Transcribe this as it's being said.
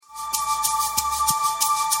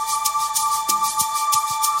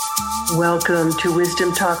Welcome to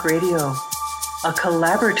Wisdom Talk Radio, a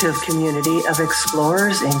collaborative community of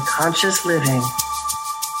explorers in conscious living.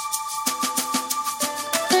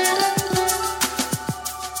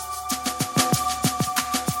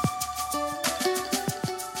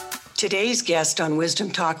 Today's guest on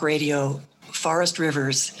Wisdom Talk Radio, Forrest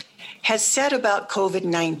Rivers, has said about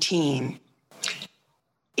COVID-19,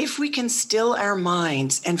 if we can still our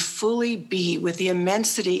minds and fully be with the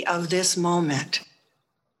immensity of this moment,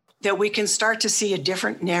 that we can start to see a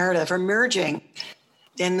different narrative emerging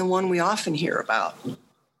than the one we often hear about.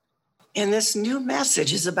 And this new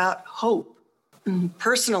message is about hope,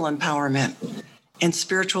 personal empowerment, and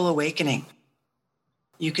spiritual awakening.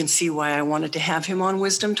 You can see why I wanted to have him on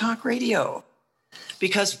Wisdom Talk Radio,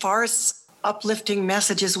 because Forrest's uplifting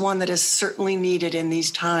message is one that is certainly needed in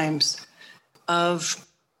these times of,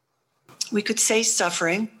 we could say,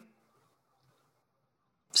 suffering,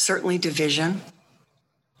 certainly division,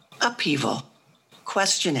 upheaval,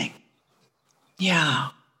 questioning. Yeah.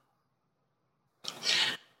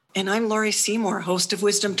 And I'm Laurie Seymour, host of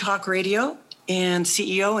Wisdom Talk Radio and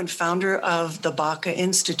CEO and founder of the Baca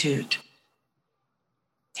Institute.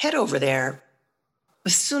 Head over there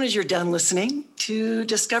as soon as you're done listening to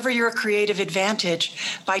discover your creative advantage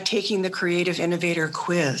by taking the Creative Innovator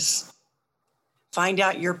Quiz. Find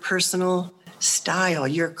out your personal style,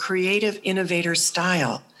 your creative innovator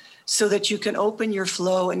style, so that you can open your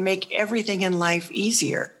flow and make everything in life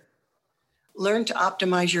easier. Learn to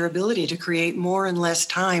optimize your ability to create more in less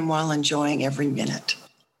time while enjoying every minute.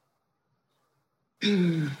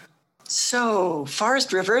 So,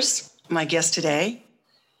 Forrest Rivers, my guest today,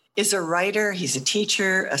 is a writer, he's a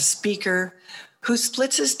teacher, a speaker, who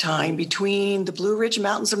splits his time between the Blue Ridge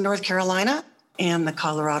Mountains of North Carolina and the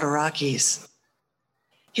Colorado Rockies.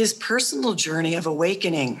 His personal journey of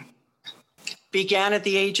awakening began at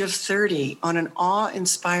the age of 30 on an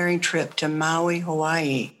awe-inspiring trip to Maui,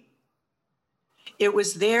 Hawaii. It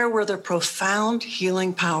was there where the profound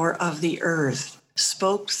healing power of the earth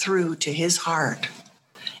spoke through to his heart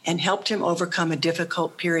and helped him overcome a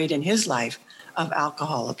difficult period in his life of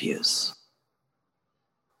alcohol abuse.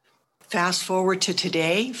 Fast forward to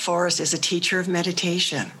today, Forrest is a teacher of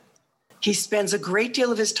meditation. He spends a great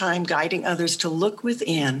deal of his time guiding others to look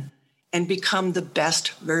within and become the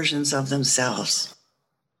best versions of themselves.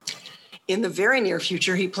 In the very near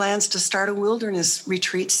future, he plans to start a wilderness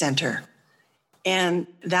retreat center. And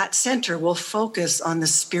that center will focus on the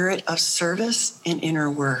spirit of service and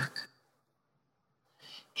inner work.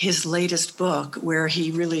 His latest book, where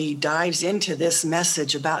he really dives into this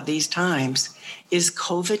message about these times, is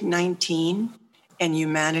COVID-19 and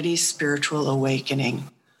Humanity's Spiritual Awakening.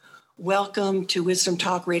 Welcome to Wisdom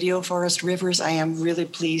Talk Radio, Forrest Rivers. I am really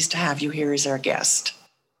pleased to have you here as our guest.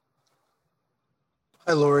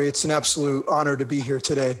 Hi, Laurie. It's an absolute honor to be here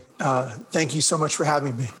today. Thank you so much for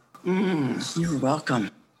having me. You're welcome.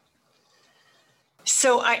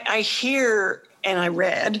 So I hear and I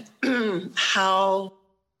read how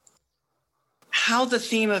the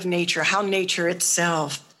theme of nature, how nature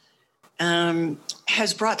itself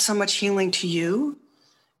has brought so much healing to you,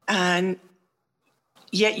 and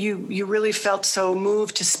yet you really felt so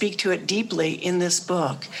moved to speak to it deeply in this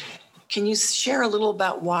book. Can you share a little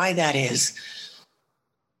about why that is?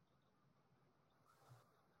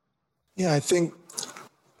 Yeah, I think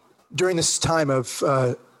during this time of,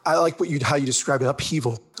 I like how you describe it,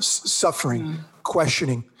 upheaval, suffering,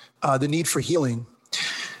 questioning, the need for healing.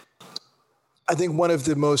 I think one of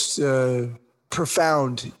the most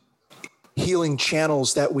profound healing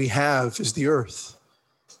channels that we have is the earth.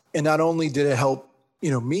 And not only did it help,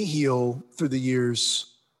 me heal through the years,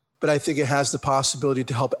 but I think it has the possibility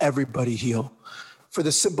to help everybody heal, for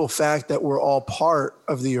the simple fact that we're all part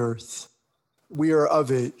of the earth. We are of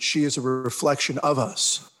it. She is a reflection of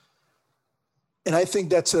us. And I think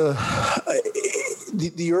that's the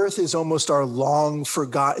earth is almost our long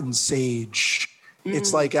forgotten sage.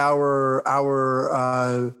 It's like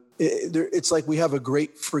it's like we have a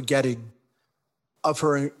great forgetting of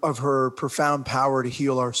her profound power to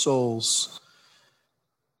heal our souls.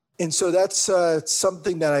 And so that's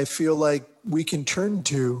something that I feel like we can turn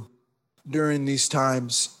to during these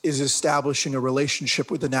times, is establishing a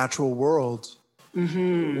relationship with the natural world.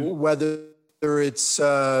 Whether it's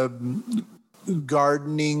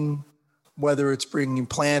gardening, whether it's bringing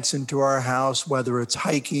plants into our house, whether it's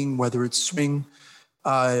hiking, whether it's swimming,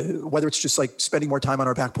 whether it's just like spending more time on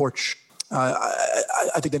our back porch.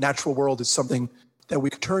 I think the natural world is something that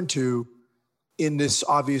we could turn to in this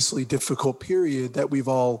obviously difficult period that we've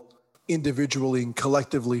all individually and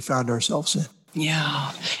collectively found ourselves in.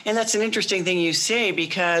 Yeah. And that's an interesting thing you say,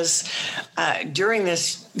 because during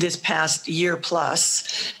this past year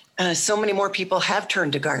plus, So many more people have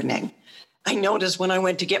turned to gardening. I noticed when I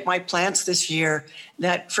went to get my plants this year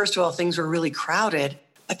that, first of all, things were really crowded,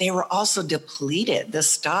 but they were also depleted. The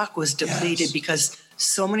stock was depleted because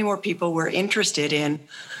so many more people were interested in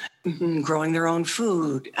growing their own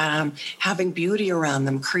food, having beauty around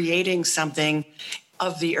them, creating something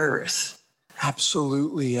of the earth.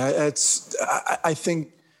 Absolutely. I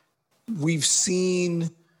think we've seen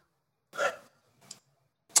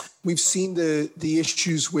the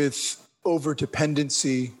issues with over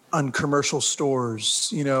dependency on commercial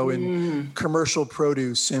stores, and commercial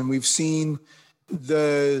produce. And we've seen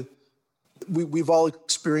we've all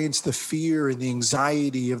experienced the fear and the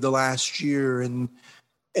anxiety of the last year and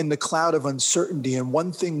the cloud of uncertainty. And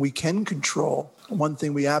one thing we can control, one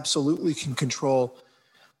thing we absolutely can control,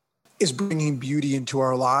 is bringing beauty into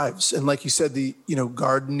our lives. And like you said,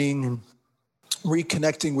 gardening and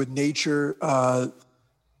reconnecting with nature,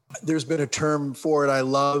 there's been a term for it I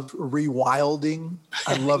love, rewilding.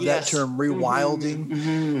 I love that term, rewilding.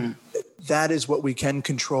 Mm-hmm. That is what we can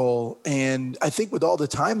control. And I think with all the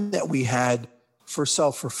time that we had for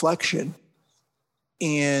self-reflection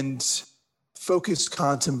and focused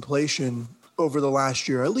contemplation over the last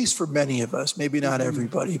year, at least for many of us, maybe not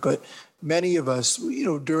everybody, but many of us,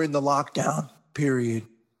 during the lockdown period,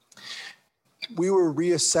 we were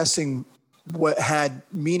reassessing what had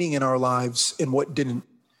meaning in our lives and what didn't.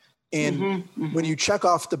 And when you check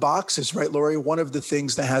off the boxes, right, Lori, one of the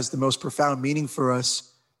things that has the most profound meaning for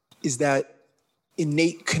us is that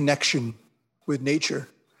innate connection with nature.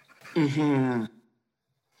 Mm-hmm.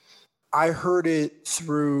 I heard it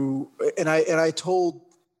through, and I told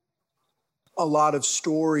a lot of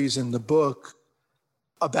stories in the book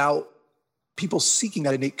about people seeking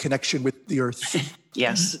that innate connection with the earth.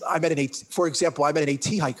 Yes. For example, I met an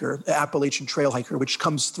AT hiker, an Appalachian Trail hiker, which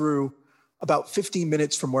comes through about 15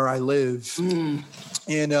 minutes from where I live.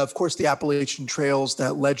 And of course, the Appalachian Trail's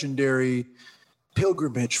that legendary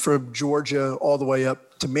pilgrimage from Georgia all the way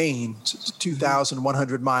up to Maine. It's a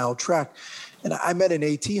 2,100 mile trek. And I met an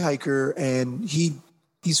AT hiker, and he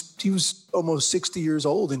was almost 60 years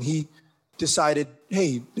old, and he decided,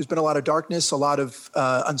 hey, there's been a lot of darkness, a lot of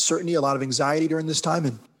uncertainty, a lot of anxiety during this time,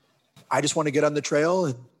 and I just want to get on the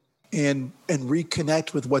trail and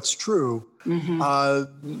reconnect with what's true.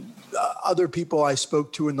 Other people I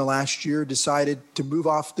spoke to in the last year decided to move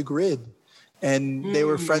off the grid, and they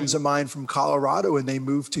were friends of mine from Colorado, and they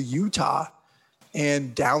moved to Utah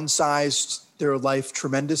and downsized their life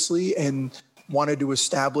tremendously and wanted to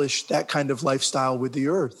establish that kind of lifestyle with the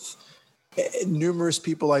earth. Numerous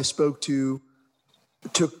people I spoke to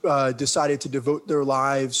decided to devote their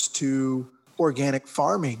lives to organic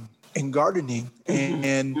farming and gardening.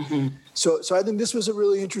 So I think this was a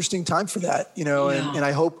really interesting time for that, and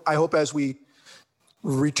I hope as we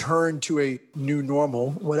return to a new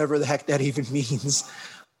normal, whatever the heck that even means,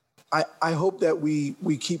 I hope that we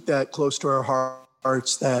keep that close to our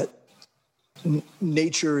hearts, that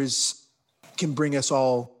nature can bring us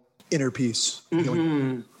all inner peace.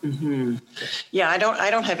 Yeah, I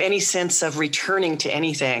don't have any sense of returning to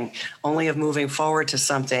anything, only of moving forward to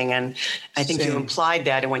something. And I think you implied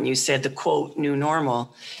that when you said the quote, new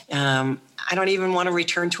normal. I don't even want to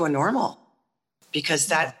return to a normal,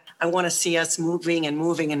 because I want to see us moving and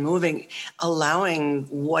moving and moving, allowing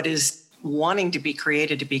what is wanting to be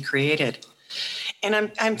created.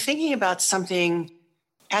 And I'm thinking about something.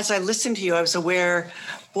 As I listened to you, I was aware,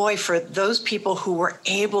 boy, for those people who were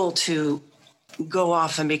able to go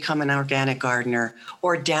off and become an organic gardener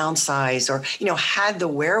or downsize or, had the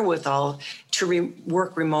wherewithal to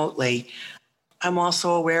work remotely. I'm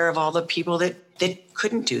also aware of all the people that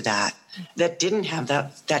couldn't do that didn't have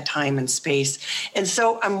that time and space. And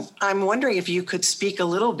so I'm wondering if you could speak a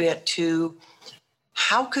little bit to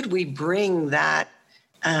how could we bring that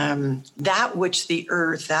which the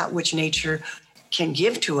earth, that which nature can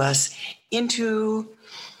give to us into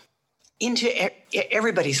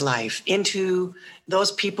everybody's life, into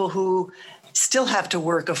those people who still have to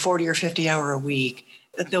work a 40 or 50 hour a week,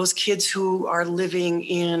 those kids who are living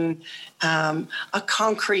in a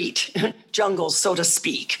concrete jungle, so to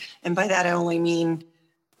speak. And by that, I only mean,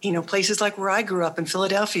 places like where I grew up in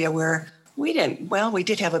Philadelphia, where we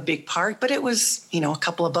did have a big park, but it was, a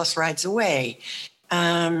couple of bus rides away.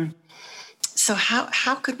 So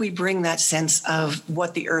how could we bring that sense of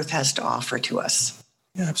what the earth has to offer to us?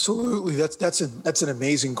 Yeah, absolutely. That's an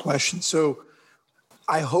amazing question. So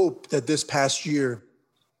I hope that this past year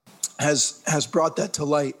has brought that to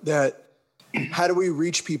light, that how do we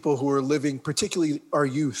reach people who are living, particularly our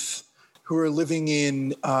youth, who are living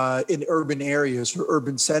in urban areas or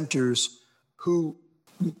urban centers, who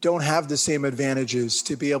don't have the same advantages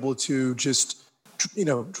to be able to just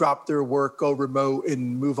drop their work, go remote,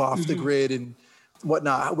 and move off the grid and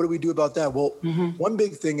whatnot. What do we do about that? Well, one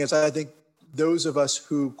big thing is I think those of us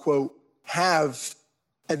who, quote, have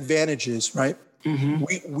advantages, right?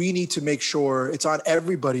 We need to make sure it's on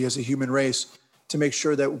everybody as a human race to make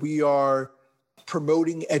sure that we are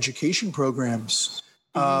promoting education programs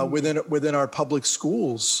within our public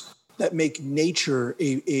schools that make nature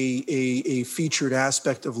a featured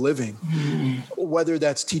aspect of living, whether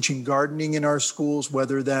that's teaching gardening in our schools,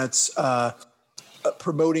 whether that's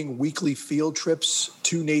promoting weekly field trips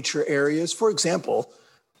to nature areas. For example,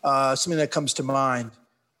 something that comes to mind,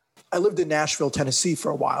 I lived in Nashville, Tennessee for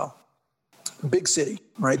a while. Big city,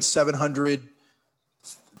 right?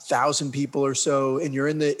 700,000 people or so. And you're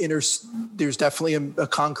in the there's definitely a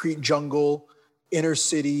concrete jungle, inner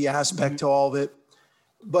city aspect to all of it.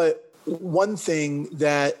 But one thing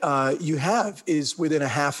that you have is within a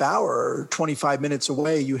half hour or 25 minutes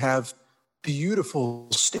away, you have beautiful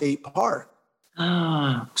state park.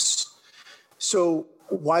 So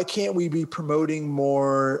why can't we be promoting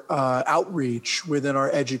more outreach within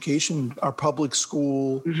our education, our public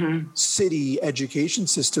school, city education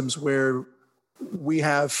systems, where we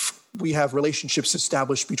have relationships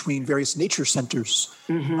established between various nature centers,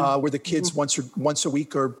 where the kids once a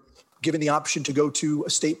week are given the option to go to a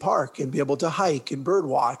state park and be able to hike and bird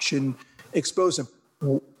watch and expose them.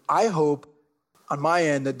 I hope on my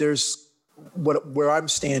end that there's where I'm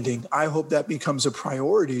standing, I hope that becomes a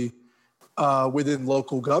priority within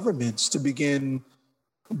local governments to begin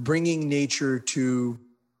bringing nature to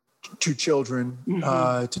children,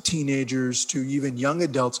 to teenagers, to even young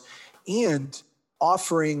adults, and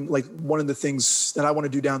offering, like, one of the things that I want to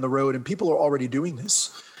do down the road, and people are already doing this,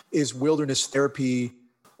 is wilderness therapy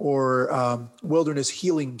or wilderness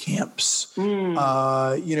healing camps,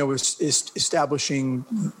 establishing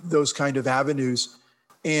those kind of avenues.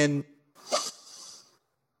 And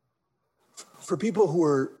for people who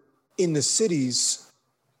are in the cities,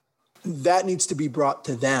 that needs to be brought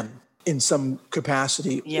to them in some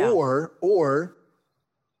capacity, or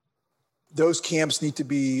those camps need to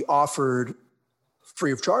be offered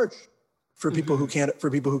free of charge for people who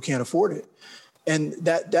can't afford it. And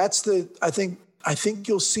that's I think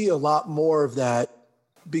you'll see a lot more of that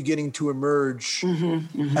beginning to emerge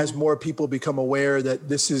as more people become aware that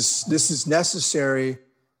this is necessary,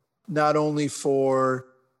 not only for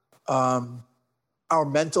our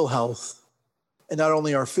mental health and not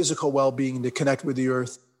only our physical well-being to connect with the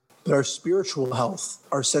earth, but our spiritual health,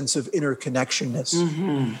 our sense of interconnectedness.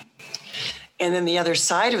 And then the other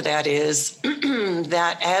side of that is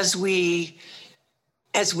that as we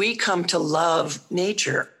come to love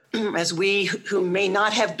nature, as we who may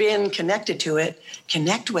not have been connected to it,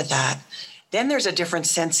 connect with that, then there's a different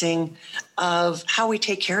sensing of how we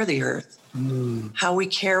take care of the earth, how we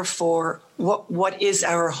care for what is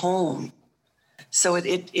our home. So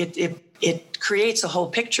it creates a whole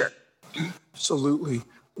picture. Absolutely.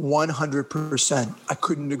 100%. I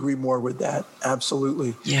couldn't agree more with that.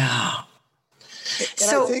 Absolutely. Yeah.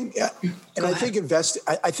 And I think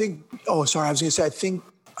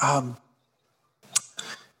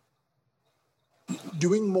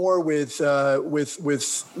doing more with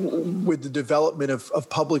the development of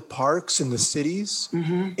public parks in the cities,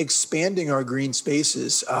 expanding our green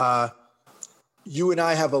spaces. You and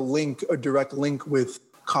I have a direct link with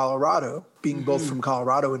Colorado, being both from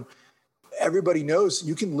Colorado, and everybody knows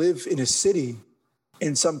you can live in a city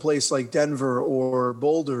in some place like Denver or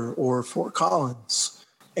Boulder or Fort Collins,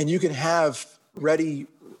 and you can have pretty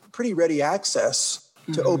ready access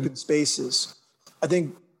to open spaces. I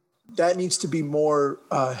think that needs to be more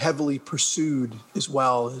heavily pursued, as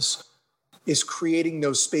well as creating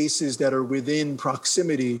those spaces that are within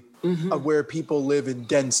proximity of where people live in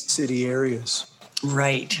dense city areas.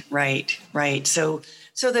 Right. So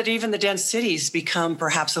that even the dense cities become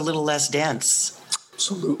perhaps a little less dense.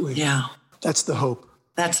 Absolutely. Yeah. That's the hope.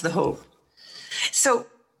 So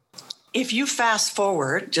if you fast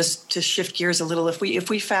forward, just to shift gears a little, if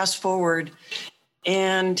we fast forward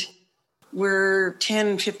and we're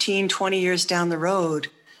 10, 15, 20 years down the road,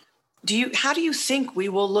 how do you think we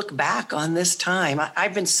will look back on this time?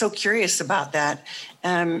 I've been so curious about that.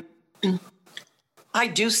 I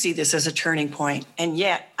do see this as a turning point, and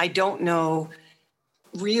yet I don't know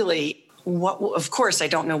really of course, I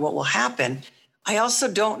don't know what will happen. I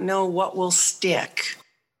also don't know what will stick.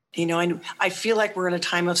 I feel like we're in a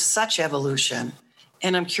time of such evolution,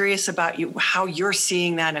 and I'm curious about how you're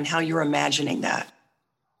seeing that and how you're imagining that.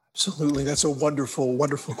 Absolutely. That's a wonderful,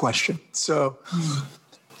 wonderful question. So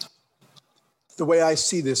the way I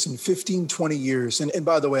see this in 15, 20 years, and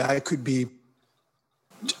by the way, I could be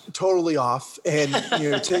totally off, and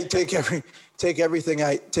take everything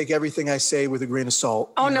I say with a grain of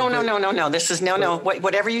salt. Oh, no. This is no.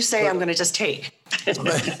 Whatever you say, I'm going to just take.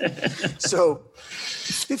 So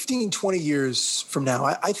 15, 20 years from now,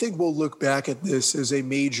 I think we'll look back at this as a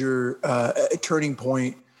major turning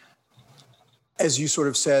point, as you sort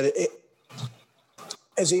of said,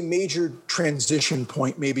 as a major transition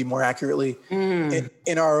point, maybe more accurately,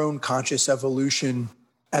 in our own conscious evolution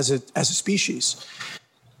as a species.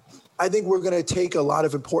 I think we're going to take a lot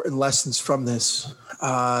of important lessons from this.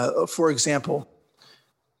 For example,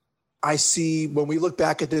 I see when we look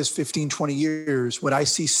back at this 15, 20 years, what I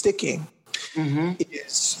see sticking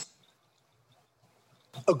is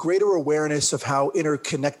a greater awareness of how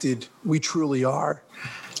interconnected we truly are.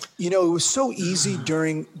 It was so easy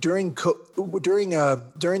during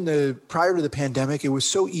the prior to the pandemic. It was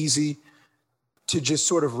so easy to just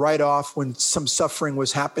sort of write off when some suffering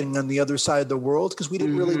was happening on the other side of the world, because we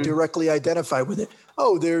didn't really directly identify with it.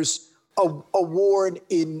 Oh, there's a war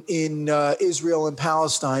in Israel and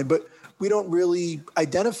Palestine, but we don't really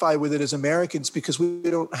identify with it as Americans because we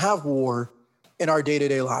don't have war in our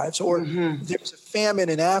day-to-day lives. Or there's a famine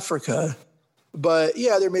in Africa, but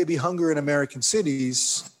yeah, there may be hunger in American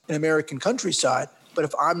cities, in American countryside. But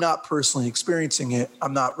if I'm not personally experiencing it,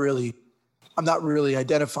 I'm not really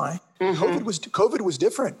identifying. COVID was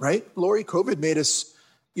different, right, Lori? COVID made us,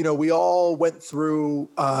 we all went through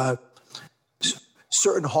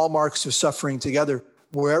certain hallmarks of suffering together.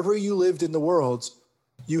 Wherever you lived in the world,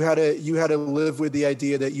 you had to live with the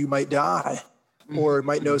idea that you might die, or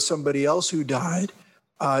might know somebody else who died.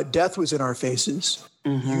 Death was in our faces.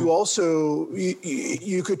 You also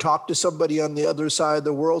you could talk to somebody on the other side of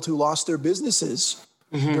the world who lost their businesses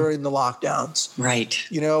during the lockdowns, right?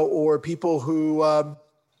 Or people who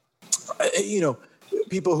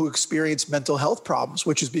people who experience mental health problems,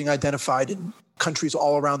 which is being identified in countries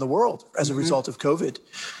all around the world as a result of COVID.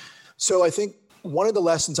 So I think one of the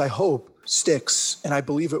lessons I hope sticks, and I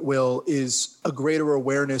believe it will, is a greater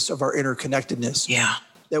awareness of our interconnectedness. Yeah.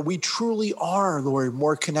 That we truly are, Lori,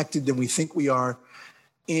 more connected than we think we are.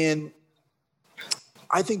 And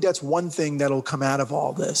I think that's one thing that'll come out of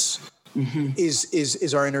all this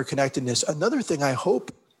is our interconnectedness. Another thing I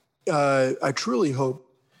hope, I truly hope,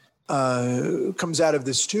 comes out of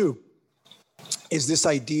this too, is this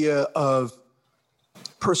idea of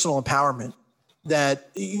personal empowerment. That,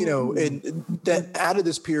 and that out of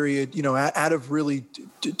this period, out of really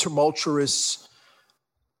tumultuous,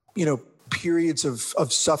 periods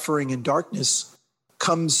of suffering and darkness,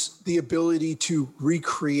 comes the ability to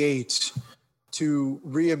recreate, to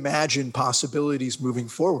reimagine possibilities moving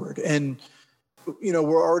forward. And,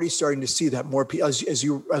 we're already starting to see that more, as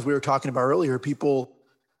we were talking about earlier, people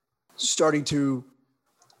starting to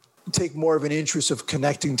take more of an interest of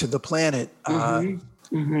connecting to the planet,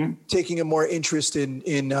 taking a more interest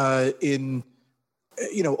in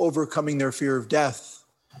overcoming their fear of death.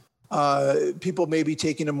 People may be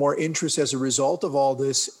taking a more interest as a result of all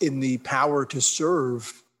this in the power to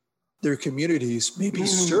serve their communities. Maybe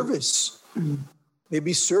service.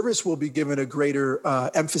 Maybe service will be given a greater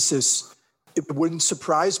emphasis. It wouldn't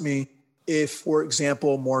surprise me if, for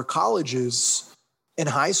example, more colleges and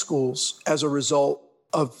high schools, as a result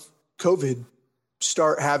of COVID,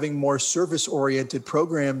 start having more service-oriented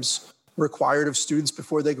programs required of students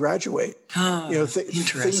before they graduate.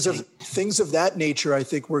 Things of that nature. I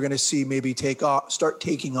think we're going to see maybe start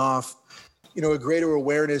taking off. A greater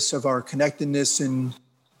awareness of our connectedness and,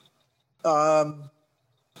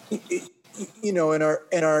 in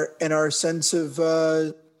our sense of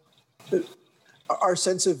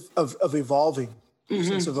evolving,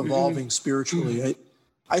 sense of evolving spiritually.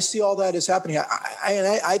 I see all that is happening.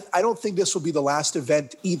 I don't think this will be the last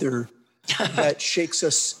event either that shakes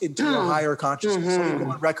us into a higher consciousness. I'm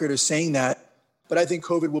on record as saying that, but I think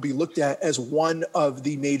COVID will be looked at as one of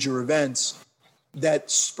the major events that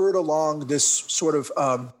spurred along this sort of,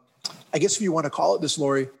 I guess if you want to call it this,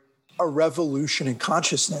 Lori, a revolution in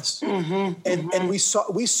consciousness. And we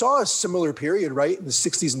saw a similar period, right, in the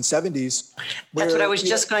 60s and 70s. That's what I was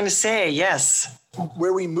just going to say, yes.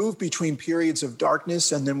 Where we move between periods of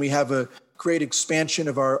darkness and then we have a great expansion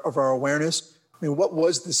of our awareness. I mean, what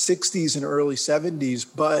was the 60s and early 70s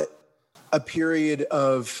but a period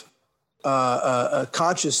of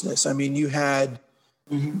consciousness? I mean, you had,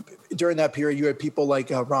 during that period, you had people like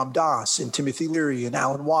Ram Dass and Timothy Leary and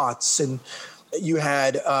Alan Watts, and you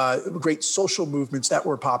had great social movements that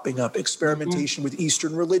were popping up, experimentation with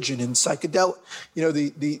Eastern religion and psychedelic,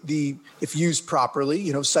 the if used properly,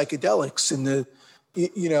 psychedelics and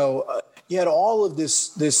you had all of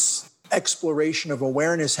this exploration of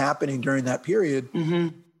awareness happening during that period.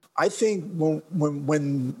 I think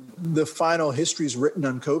when the final history is written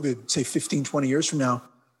on COVID, say 15, 20 years from now,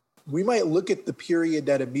 we might look at the period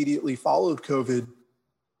that immediately followed COVID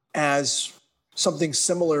as something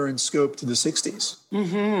similar in scope to the 60s.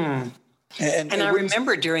 Mm-hmm. And I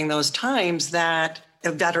remember during those times that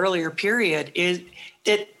earlier period is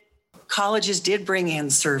that colleges did bring in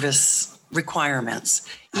service requirements.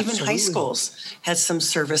 Even high schools had some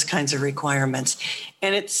service kinds of requirements.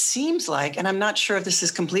 And it seems like, and I'm not sure if this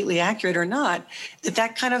is completely accurate or not,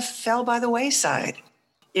 that kind of fell by the wayside.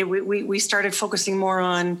 We started focusing more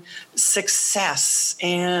on success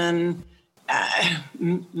and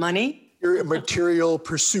money. Material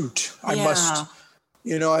pursuit. I must,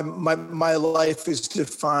 my life is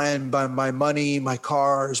defined by my money, my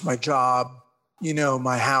cars, my job,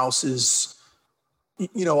 my houses,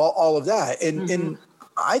 all of that. And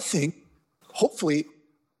I think hopefully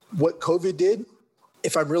what COVID did,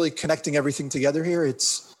 if I'm really connecting everything together here,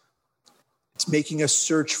 it's making us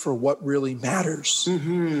search for what really matters.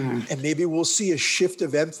 Mm-hmm. And maybe we'll see a shift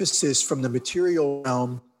of emphasis from the material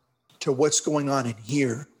realm to what's going on in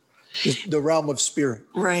here, the realm of spirit.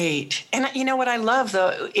 Right. And what I love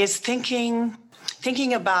though is thinking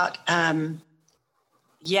about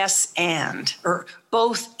yes and, or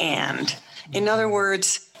both and. In other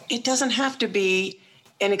words, it doesn't have to be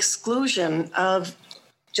an exclusion of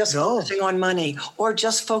just focusing on money or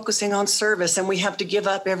just focusing on service, and we have to give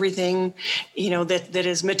up everything, that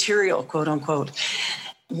is material, quote unquote.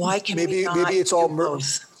 Why can we not maybe it's all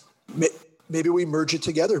both? Maybe we merge it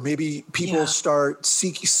together. Maybe people start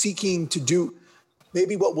seeking to do.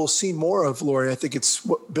 Maybe what we'll see more of, Lori, I think it's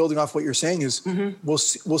building off what you're saying is we'll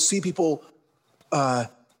see people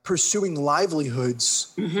pursuing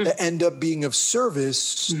livelihoods that end up being of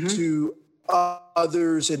service to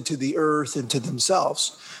others and to the earth and to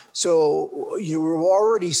themselves. So you're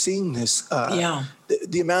already seeing this.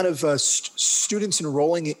 The amount of students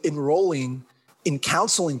enrolling in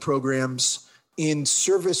counseling programs in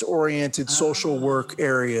service-oriented social work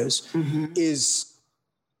areas is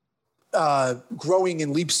growing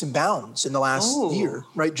in leaps and bounds in the last year,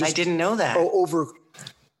 right? I didn't know that.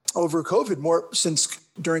 Over COVID,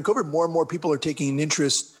 during COVID, more and more people are taking an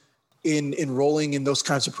interest in enrolling in those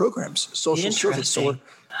kinds of programs, social service. So,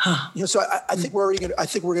 so I think we're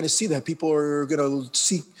going to see that people are going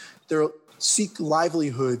to seek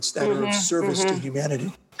livelihoods that are of service to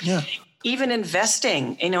humanity. Yeah. Even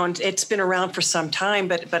investing, and it's been around for some time,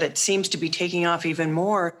 but it seems to be taking off even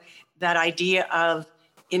more. That idea of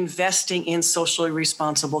investing in socially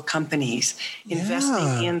responsible companies,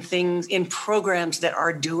 investing in things, in programs that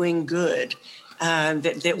are doing good,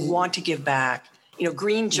 that want to give back.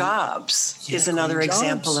 Green jobs is another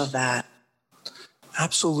example of that.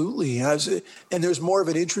 Absolutely. And there's more of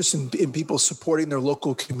an interest in people supporting their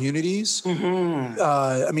local communities. Look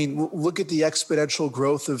at the exponential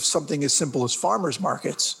growth of something as simple as farmers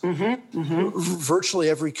markets. Virtually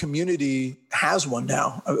every community has one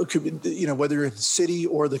now, whether you're in the city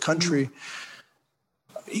or the country.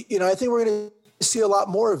 I think we're going to see a lot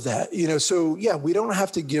more of that. So we don't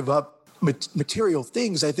have to give up material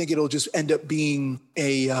things. I think it'll just end up being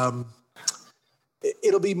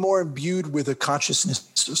it'll be more imbued with a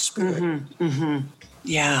consciousness of spirit.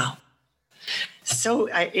 Yeah. So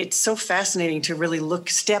it's so fascinating to really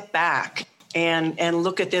step back and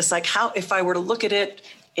look at this, like how, if I were to look at it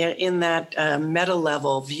in that meta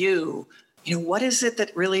level view, what is it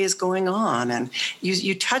that really is going on? And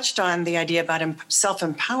you touched on the idea about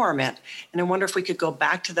self-empowerment. And I wonder if we could go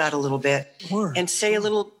back to that a little bit and say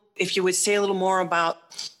if you would say a little more about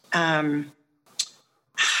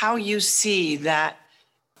how you see that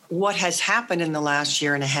what has happened in the last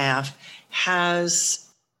year and a half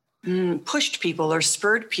has pushed people or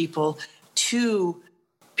spurred people to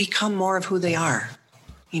become more of who they are,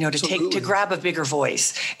 to grab a bigger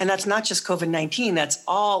voice. And that's not just COVID-19, that's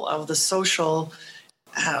all of the social,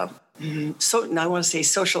 I want to say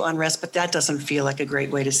social unrest, but that doesn't feel like a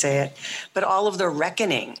great way to say it, but all of the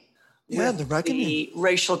reckoning. The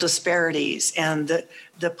racial disparities and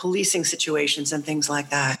the policing situations and things like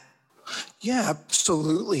that. Yeah,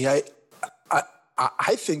 absolutely. I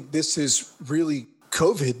think this is really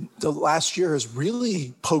COVID. The last year has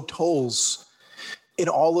really poked holes in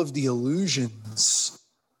all of the illusions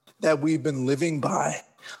that we've been living by.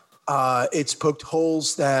 It's poked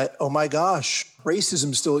holes that, oh my gosh,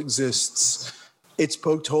 racism still exists. It's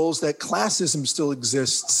poked holes that classism still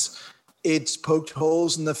exists. It's poked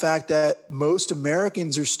holes in the fact that most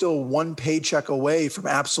Americans are still one paycheck away from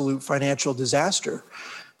absolute financial disaster.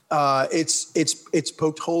 It's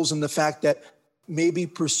poked holes in the fact that maybe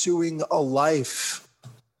pursuing a life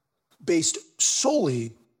based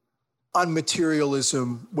solely on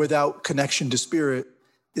materialism without connection to spirit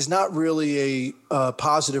is not really a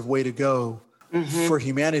positive way to go for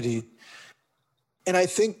humanity. And I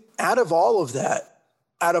think out of all of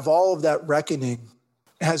that reckoning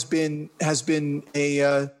has been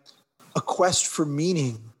a quest for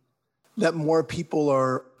meaning that more people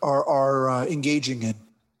are engaging in.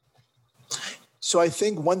 So I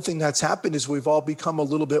think one thing that's happened is we've all become a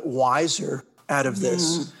little bit wiser out of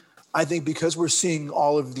this. I think because we're seeing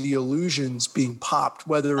all of the illusions being popped,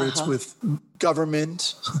 whether it's with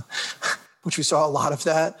government, which we saw a lot of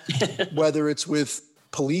that, whether it's with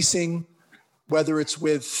policing, whether it's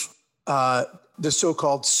with the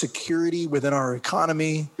so-called security within our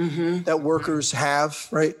economy that workers have,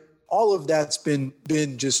 right? All of that's been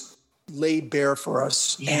just laid bare for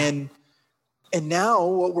us. Yeah. And now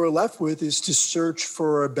what we're left with is to search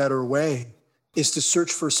for a better way, is to search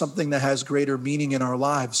for something that has greater meaning in our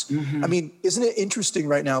lives. I mean, isn't it interesting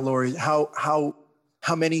right now, Lori, how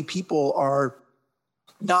many people are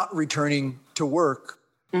not returning to work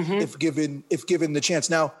if given the chance?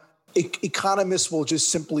 Now, economists will just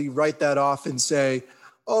simply write that off and say,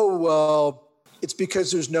 oh, well, it's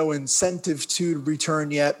because there's no incentive to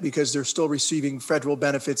return yet because they're still receiving federal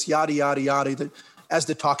benefits, yada, yada, yada, as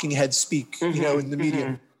the talking heads speak, in the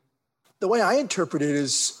media. The way I interpret it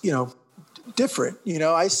is, different.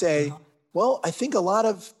 I say, well, I think a lot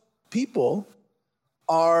of people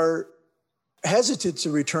are hesitant to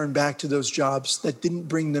return back to those jobs that didn't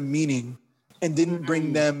bring them meaning and didn't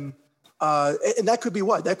bring them, and that could be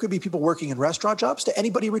what? That could be people working in restaurant jobs to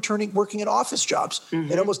anybody working in office jobs.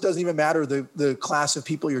 It almost doesn't even matter the class of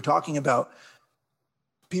people you're talking about.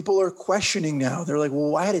 People are questioning now. They're like,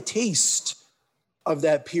 well, I had a taste of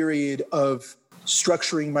that period of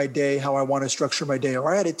structuring my day how I want to structure my day,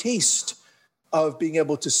 or I had a taste of being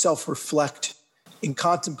able to self-reflect and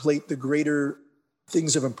contemplate the greater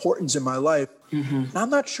things of importance in my life. And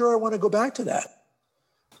I'm not sure I want to go back to that.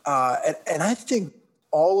 And I think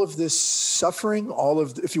all of this suffering,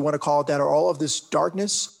 if you want to call it that, or all of this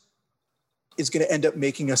darkness is going to end up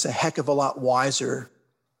making us a heck of a lot wiser.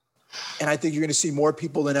 And I think you're going to see more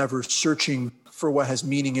people than ever searching for what has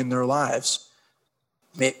meaning in their lives.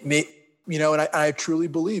 And I truly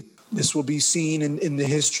believe this will be seen in the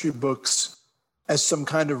history books as some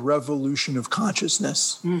kind of revolution of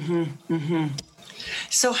consciousness.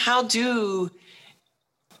 So how do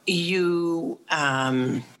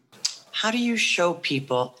you show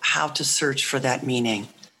people how to search for that meaning?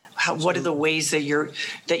 What are the ways that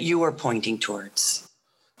you are pointing towards?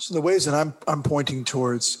 So the ways that I'm pointing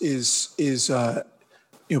towards is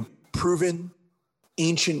proven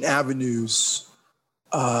ancient avenues,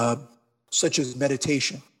 such as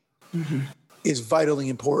meditation, is vitally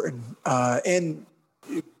important. And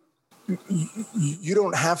you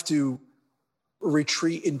don't have to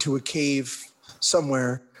retreat into a cave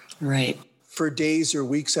somewhere for days or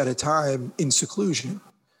weeks at a time in seclusion.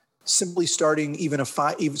 Simply starting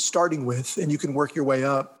starting with, and you can work your way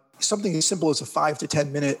up, something as simple as a 5 to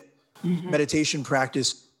 10 minute meditation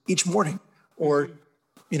practice each morning, or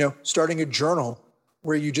starting a journal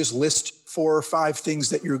where you just list 4 or 5 things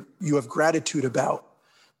that you have gratitude about,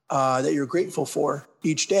 that you're grateful for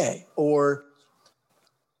each day, or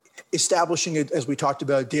establishing it, as we talked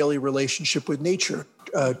about, a daily relationship with nature.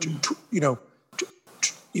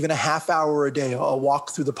 Even a half hour a day, a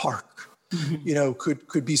walk through the park,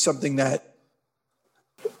 could be something that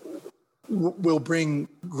will bring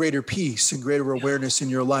greater peace and greater awareness in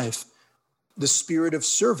your life. The spirit of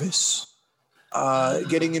service,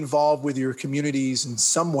 getting involved with your communities in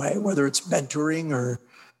some way, whether it's mentoring or,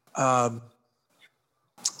 or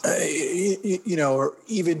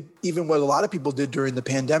even what a lot of people did during the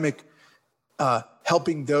pandemic,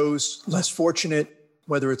 helping those less fortunate,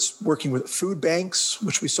 whether it's working with food banks,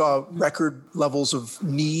 which we saw record levels of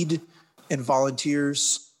need and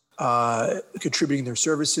volunteers contributing their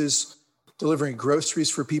services, delivering groceries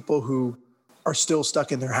for people who are still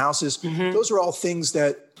stuck in their houses. Those are all things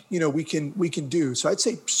that, we can do. So I'd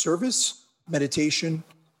say service, meditation,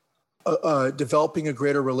 developing a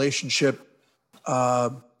greater relationship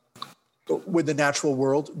with the natural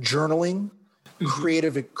world, journaling,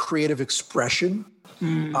 creative expression.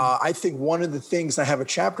 I think one of the things, I have a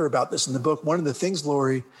chapter about this in the book, one of the things,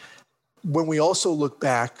 Lori, when we also look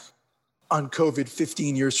back on COVID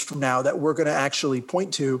 15 years from now, that we're going to actually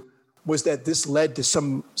point to, was that this led to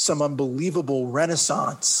some unbelievable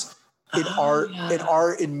renaissance in art,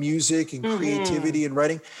 in music, and creativity and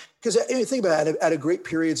writing. Because think about it, at a great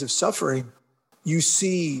periods of suffering, you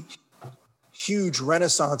see huge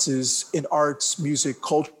renaissances in arts, music,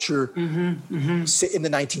 culture in the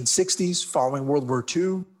 1960s, following World War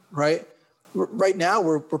II, right? right now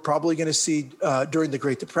we're probably going to see during the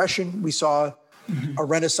Great Depression, we saw a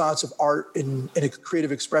renaissance of art and a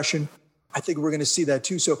creative expression. I think we're going to see that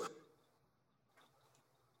too. So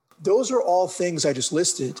those are all things I just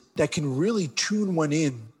listed that can really tune one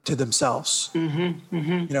in to themselves. You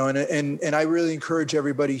know, and I really encourage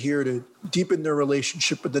everybody here to deepen their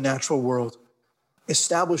relationship with the natural world,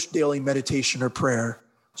 establish daily meditation or prayer,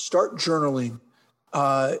 start journaling,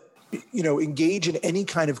 you know, engage in any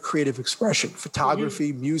kind of creative expression,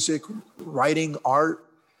 photography, music, writing, art,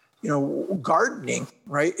 you know, gardening,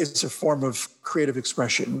 right? It's a form of creative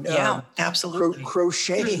expression. Yeah, absolutely.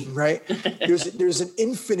 Crocheting, right? There's an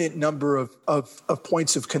infinite number of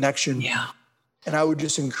points of connection. Yeah. And I would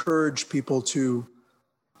just encourage people to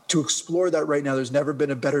explore that right now. There's never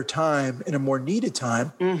been a better time and a more needed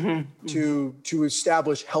time to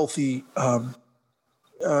establish healthy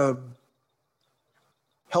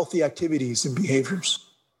activities and behaviors.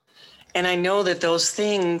 And I know that those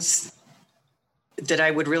things that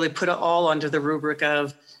I would really put all under the rubric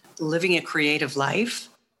of living a creative life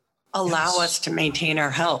allow us to maintain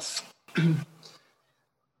our health.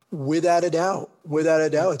 Without a doubt,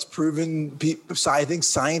 it's proven. I think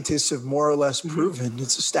scientists have more or less proven,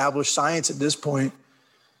 it's established science at this point,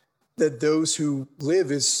 that those who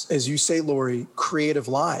live, as you say, Lori, creative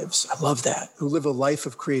lives, I love that, who live a life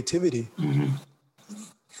of creativity,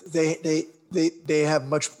 they have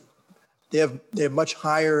much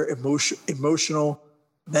higher emotional,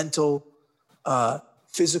 mental,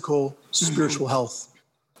 physical, spiritual health.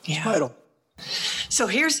 It's vital. So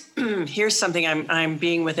here's something I'm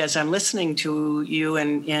being with as I'm listening to you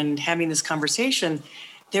and having this conversation.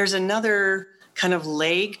 There's another kind of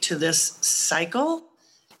leg to this cycle,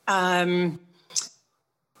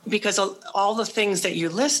 because all the things that you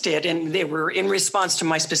listed, and they were in response to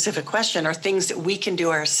my specific question, are things that we can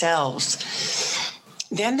do ourselves.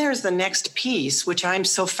 Then there's the next piece, which I'm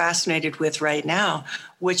so fascinated with right now,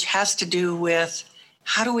 which has to do with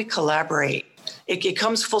how do we collaborate? It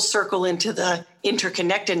comes full circle into the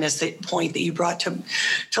interconnectedness point that you brought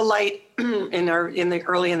to light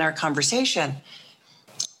early in our conversation,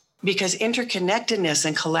 because interconnectedness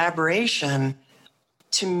and collaboration,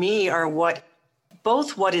 to me, are what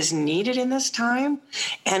is needed in this time,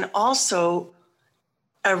 and also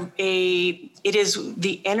it is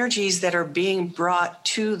the energies that are being brought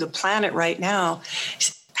to the planet right now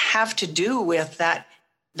have to do with that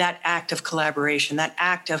act of collaboration, that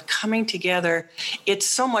act of coming together. It's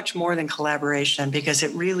so much more than collaboration, because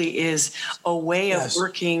it really is a way of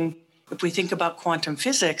working. If we think about quantum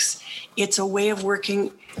physics, it's a way of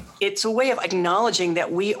working. It's a way of acknowledging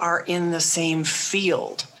that we are in the same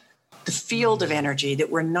field, the field of energy,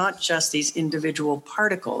 that we're not just these individual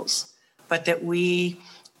particles, but that we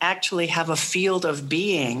actually have a field of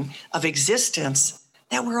being, of existence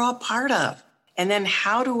that we're all part of. And then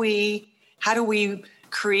how do we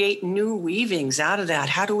create new weavings out of that?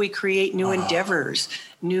 How do we create new endeavors,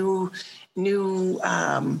 new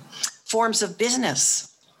forms of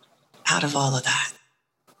business out of all of that?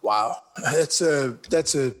 Wow, that's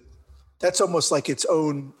almost like its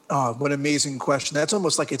own. What an amazing question! That's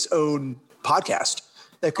almost like its own podcast.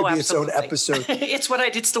 That could be its own episode.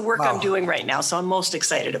 It's the work I'm doing right now, so I'm most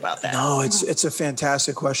excited about that. No, it's a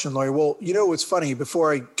fantastic question, Lori. Well, you know what's funny?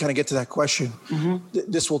 Before I kind of get to that question,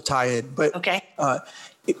 this will tie in. But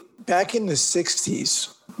back in the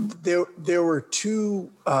 60s, there were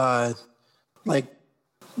two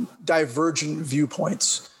divergent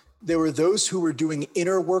viewpoints. There were those who were doing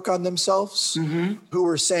inner work on themselves, who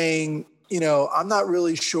were saying, you know, I'm not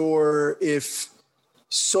really sure if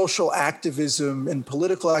social activism and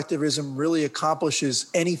political activism really accomplishes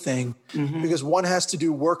anything, because one has to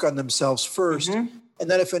do work on themselves first. And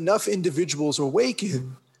then if enough individuals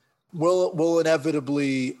awaken, we'll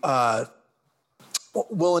inevitably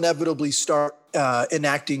start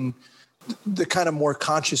enacting the kind of more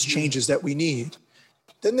conscious changes that we need.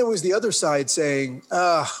 Then there was the other side saying,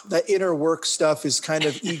 that inner work stuff is kind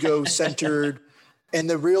of ego-centered. And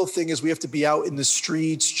the real thing is we have to be out in the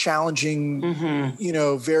streets challenging, you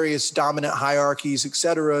know, various dominant hierarchies, et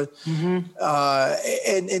cetera.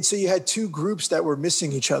 And so you had two groups that were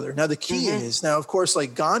missing each other. Now, the key is, now, of course,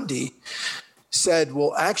 like Gandhi said,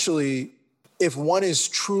 well, actually, if one is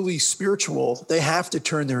truly spiritual, they have to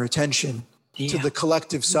turn their attention to the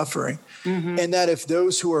collective suffering. And that if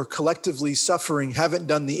those who are collectively suffering haven't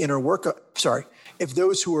done the inner work, if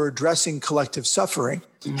those who are addressing collective suffering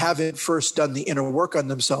haven't first done the inner work on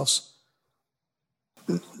themselves,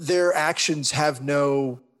 their actions have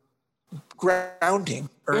no grounding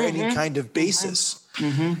or any kind of basis.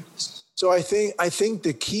 So I think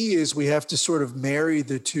the key is we have to sort of marry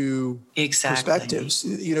the two perspectives.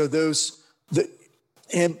 You know, those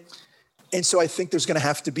And so I think there's going to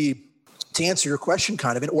have to be, to answer your question,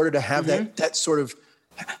 kind of, in order to have that sort of,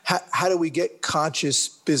 how do we get conscious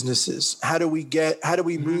businesses? How do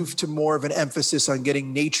we move to more of an emphasis on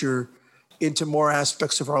getting nature into more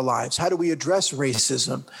aspects of our lives? How do we address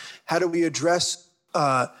racism? How do we address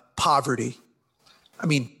poverty? I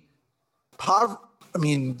mean,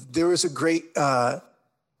 there was a great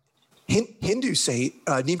Hindu saint,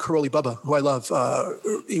 Neem Karoli Baba, who I love.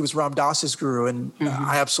 He was Ram Dass's guru, and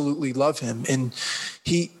I absolutely love him. And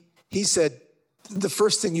he said, the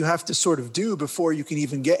first thing you have to sort of do before you can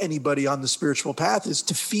even get anybody on the spiritual path is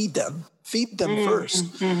to feed them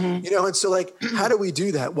first. You know, and so like, how do we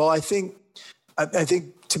do that? Well, I think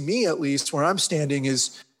to me, at least, where I'm standing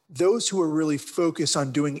is those who are really focused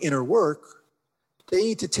on doing inner work, they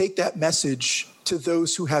need to take that message to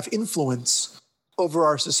those who have influence over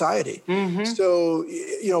our society. So,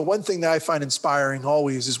 you know, one thing that I find inspiring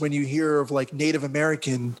always is when you hear of like Native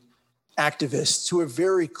American activists who have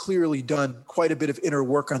very clearly done quite a bit of inner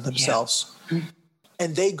work on themselves.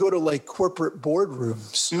 And they go to like corporate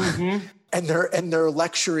boardrooms and they're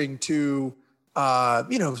lecturing to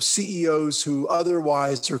you know, CEOs who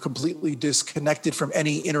otherwise are completely disconnected from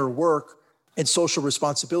any inner work and social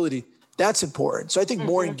responsibility. That's important. So I think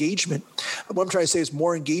more engagement, what I'm trying to say is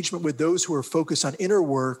more engagement with those who are focused on inner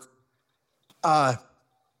work,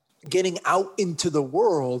 getting out into the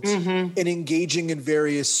world and engaging in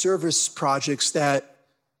various service projects that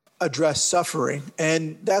address suffering.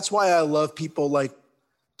 And that's why I love people like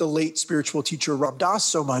the late spiritual teacher Ram Dass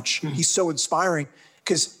so much. He's so inspiring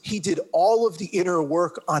because he did all of the inner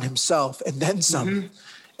work on himself and then some,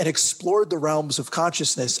 and explored the realms of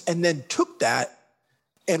consciousness, and then took that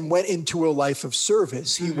and went into a life of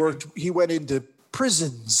service. He went into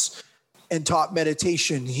prisons and taught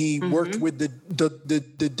meditation. He worked with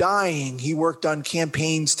the dying. He worked on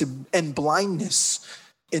campaigns to end blindness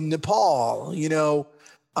in Nepal, you know.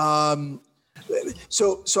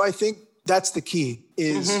 So I think that's the key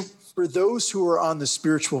is for those who are on the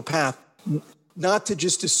spiritual path, not to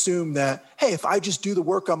just assume that, hey, if I just do the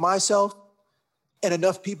work on myself and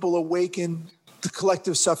enough people awaken, the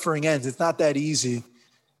collective suffering ends. It's not that easy.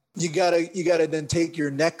 You gotta then take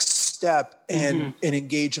your next step and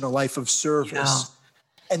engage in a life of service.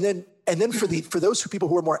 And then for those people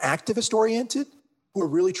who are more activist oriented, who are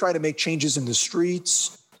really trying to make changes in the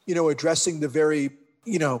streets, you know, addressing the very,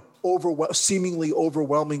 you know, seemingly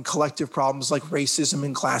overwhelming collective problems like racism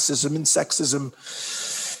and classism and sexism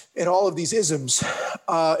and all of these isms,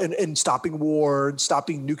 and stopping war and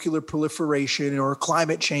stopping nuclear proliferation or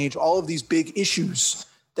climate change, all of these big issues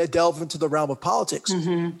that delve into the realm of politics.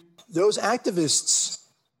 Those activists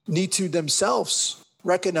need to themselves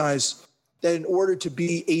recognize that in order to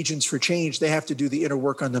be agents for change, they have to do the inner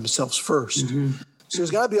work on themselves first. So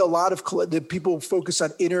there's got to be a lot of the people focused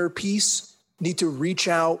on inner peace need to reach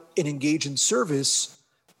out and engage in service.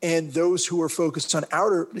 And those who are focused on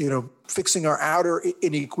outer, you know, fixing our outer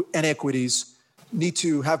inequities need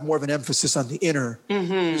to have more of an emphasis on the inner.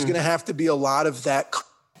 There's going to have to be a lot of that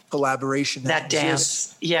collaboration. That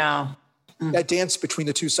dance. That dance between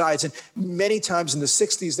the two sides. And many times in the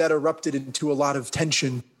 60s, that erupted into a lot of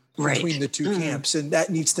tension between the two camps. And that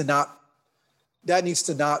needs to not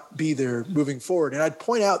be there moving forward. And I'd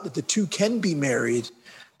point out that the two can be married.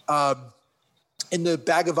 In the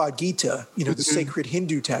Bhagavad Gita, you know, the sacred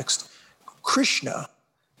Hindu text, Krishna,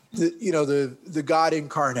 the God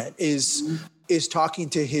incarnate, is talking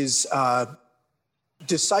to his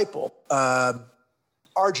disciple,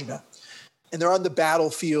 Arjuna. And they're on the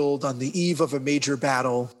battlefield on the eve of a major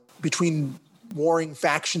battle between warring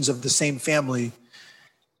factions of the same family.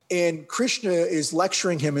 And Krishna is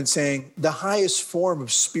lecturing him and saying the highest form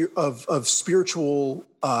of spiritual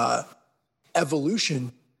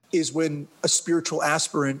evolution is when a spiritual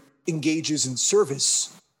aspirant engages in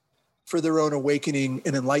service for their own awakening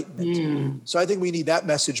and enlightenment. So I think we need that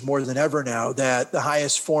message more than ever now, that the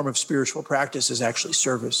highest form of spiritual practice is actually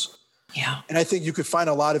service. And I think you could find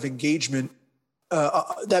a lot of engagement.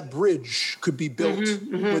 That bridge could be built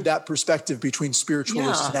with that perspective between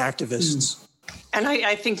spiritualists and activists. And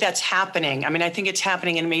I think that's happening. I mean, I think it's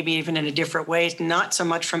happening in maybe even in a different way, not so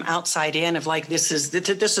much from outside in of like, this is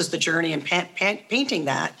the journey and painting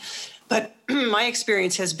that. But my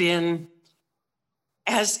experience has been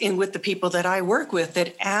as in with the people that I work with,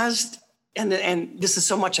 that and this is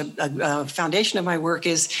so much a foundation of my work,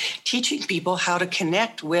 is teaching people how to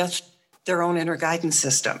connect with their own inner guidance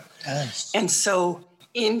system. And so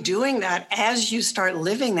in doing that, as you start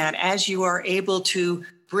living that, as you are able to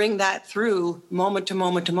bring that through moment to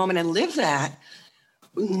moment to moment and live that,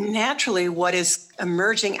 naturally what is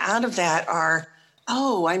emerging out of that are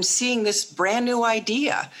oh, I'm seeing this brand new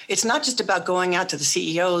idea. It's not just about going out to the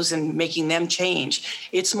CEOs and making them change.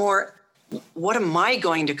 It's more, what am I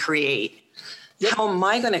going to create? Yep. How am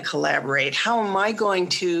I going to collaborate? How am I going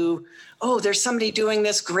to, oh, there's somebody doing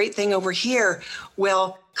this great thing over here.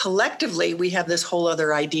 Well, collectively, we have this whole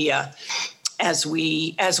other idea as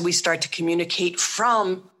we start to communicate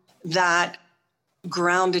from that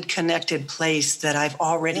grounded, connected place that I've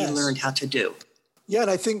already learned how to do. Yeah,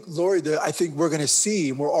 and I think, Lori, I think we're going to see,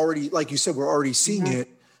 and we're already, like you said, we're already seeing it,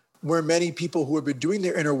 where many people who have been doing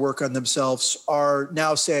their inner work on themselves are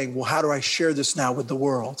now saying, well, how do I share this now with the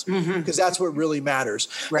world? Because that's what really matters.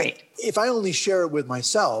 Right. Like, if I only share it with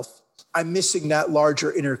myself, I'm missing that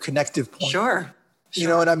larger interconnective point. Sure. You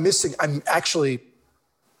know, and I'm actually,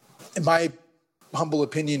 in my humble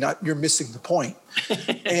opinion, you're missing the point.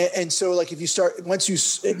 and so like once you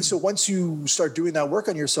start doing that work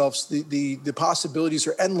on yourselves, the possibilities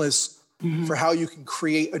are endless for how you can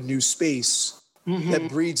create a new space that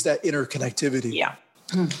breeds that interconnectivity. Yeah.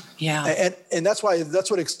 Yeah. And that's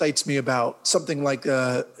what excites me about something like,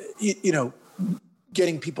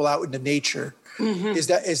 getting people out into nature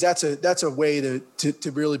that's a way to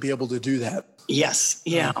really be able to do that. Yes.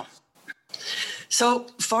 Yeah. So,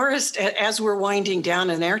 Forrest, as we're winding down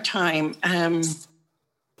in our time,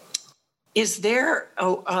 is there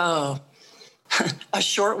a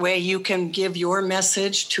short way you can give your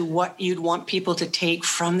message to what you'd want people to take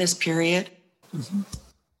from this period?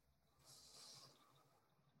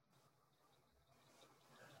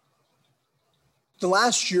 The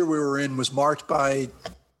last year we were in was marked by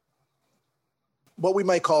what we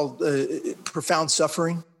might call profound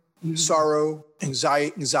suffering, sorrow,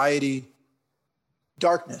 anxiety,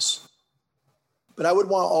 darkness. But I would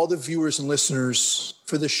want all the viewers and listeners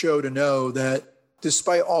for the show to know that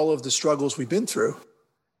despite all of the struggles we've been through,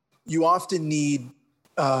 you often need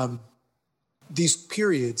these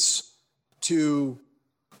periods to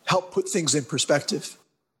help put things in perspective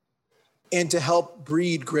and to help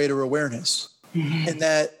breed greater awareness. And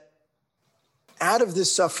that out of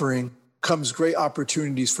this suffering comes great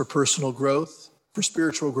opportunities for personal growth, for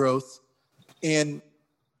spiritual growth. And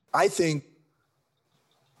I think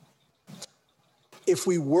if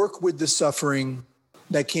we work with the suffering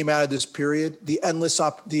that came out of this period,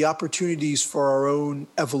 the opportunities for our own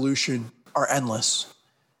evolution are endless.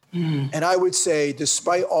 And I would say,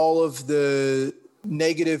 despite all of the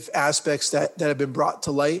negative aspects that have been brought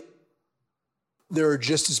to light, there are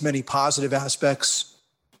just as many positive aspects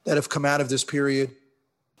that have come out of this period,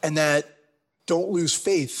 and that don't lose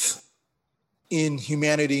faith in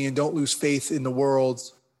humanity and don't lose faith in the world.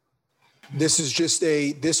 This is just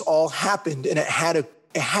this all happened, and it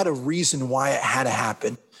had a reason why it had to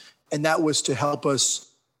happen. And that was to help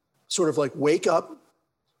us sort of like wake up,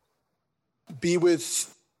 be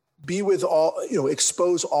with all,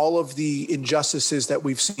 expose all of the injustices that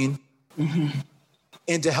we've seen,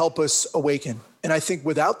 and to help us awaken. And I think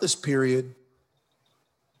without this period,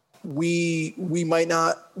 we might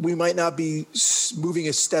not be moving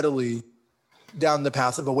as steadily down the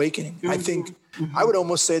path of awakening. I think I would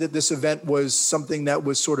almost say that this event was something that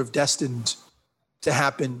was sort of destined to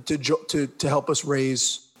happen to help us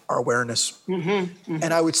raise our awareness.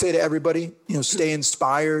 And I would say to everybody, stay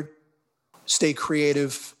inspired, stay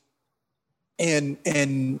creative, and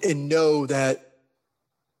know that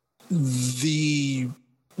the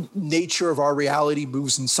nature of our reality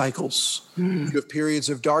moves in cycles. You have periods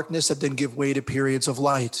of darkness that then give way to periods of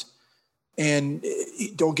light. And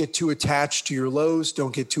don't get too attached to your lows.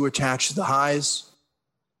 Don't get too attached to the highs.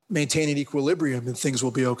 Maintain an equilibrium and things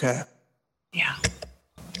will be okay. Yeah.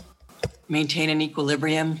 Maintain an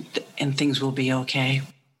equilibrium and things will be okay.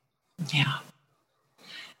 Yeah.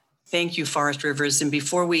 Thank you, Forrest Rivers. And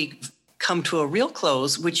before we come to a real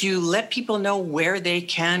close, would you let people know where they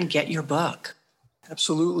can get your book?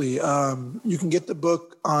 Absolutely. You can get the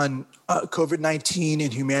book on COVID-19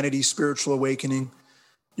 and humanity's spiritual awakening.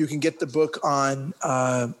 You can get the book on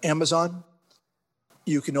Amazon.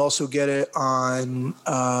 You can also get it on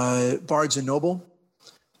Barnes & Noble.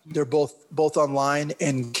 They're both online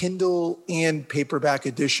and Kindle and paperback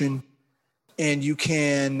edition. And you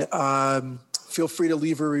can feel free to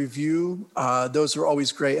leave a review. Those are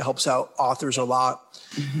always great. It helps out authors a lot.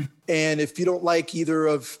 And if you don't like either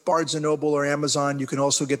of Barnes & Noble or Amazon, you can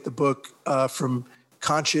also get the book from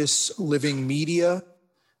Conscious Living Media,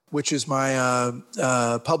 which is my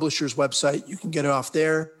publisher's website. You can get it off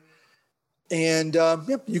there. And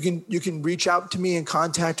you can reach out to me and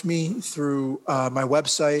contact me through my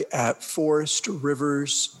website at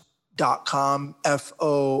forrestrivers.com,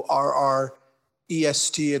 FORREST,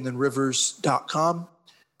 and then rivers.com.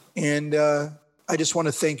 And I just want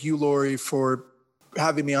to thank you, Lori, for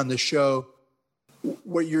having me on the show.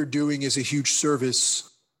 What you're doing is a huge service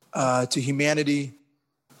to humanity.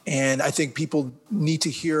 And I think people need to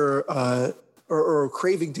hear or are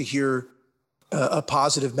craving to hear a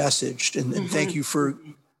positive message. And thank you for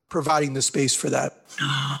providing the space for that.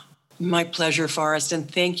 My pleasure, Forrest. And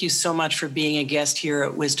thank you so much for being a guest here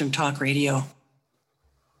at Wisdom Talk Radio.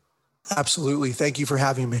 Absolutely. Thank you for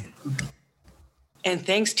having me. And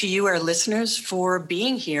thanks to you, our listeners, for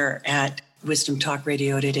being here at Wisdom Talk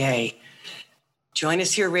Radio today. Join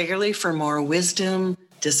us here regularly for more wisdom,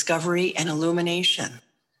 discovery, and illumination.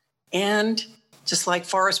 And just like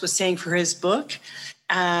Forrest was saying for his book,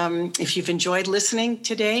 if you've enjoyed listening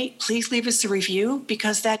today, please leave us a review,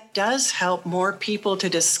 because that does help more people to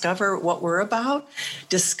discover what we're about,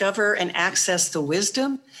 discover and access the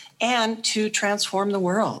wisdom, and to transform the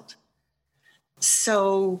world.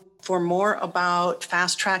 So for more about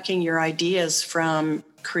fast-tracking your ideas from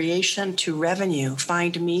creation to revenue,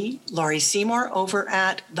 find me, Laurie Seymour, over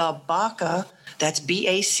at the BACA, that's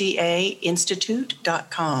BACA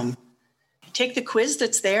Institute.com. Take the quiz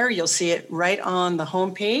that's there. You'll see it right on the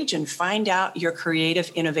homepage, and find out your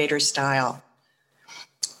creative innovator style.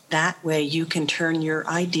 That way you can turn your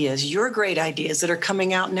ideas, your great ideas that are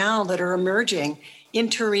coming out now, that are emerging,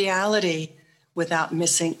 into reality without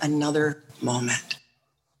missing another moment.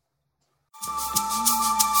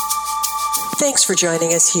 Thanks for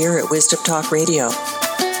joining us here at Wisdom Talk Radio.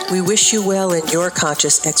 We wish you well in your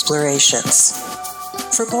conscious explorations.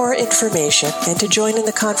 For more information and to join in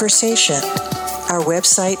the conversation, our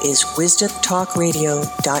website is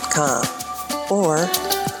wisdomtalkradio.com or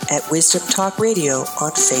at Wisdom Talk Radio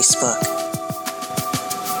on Facebook.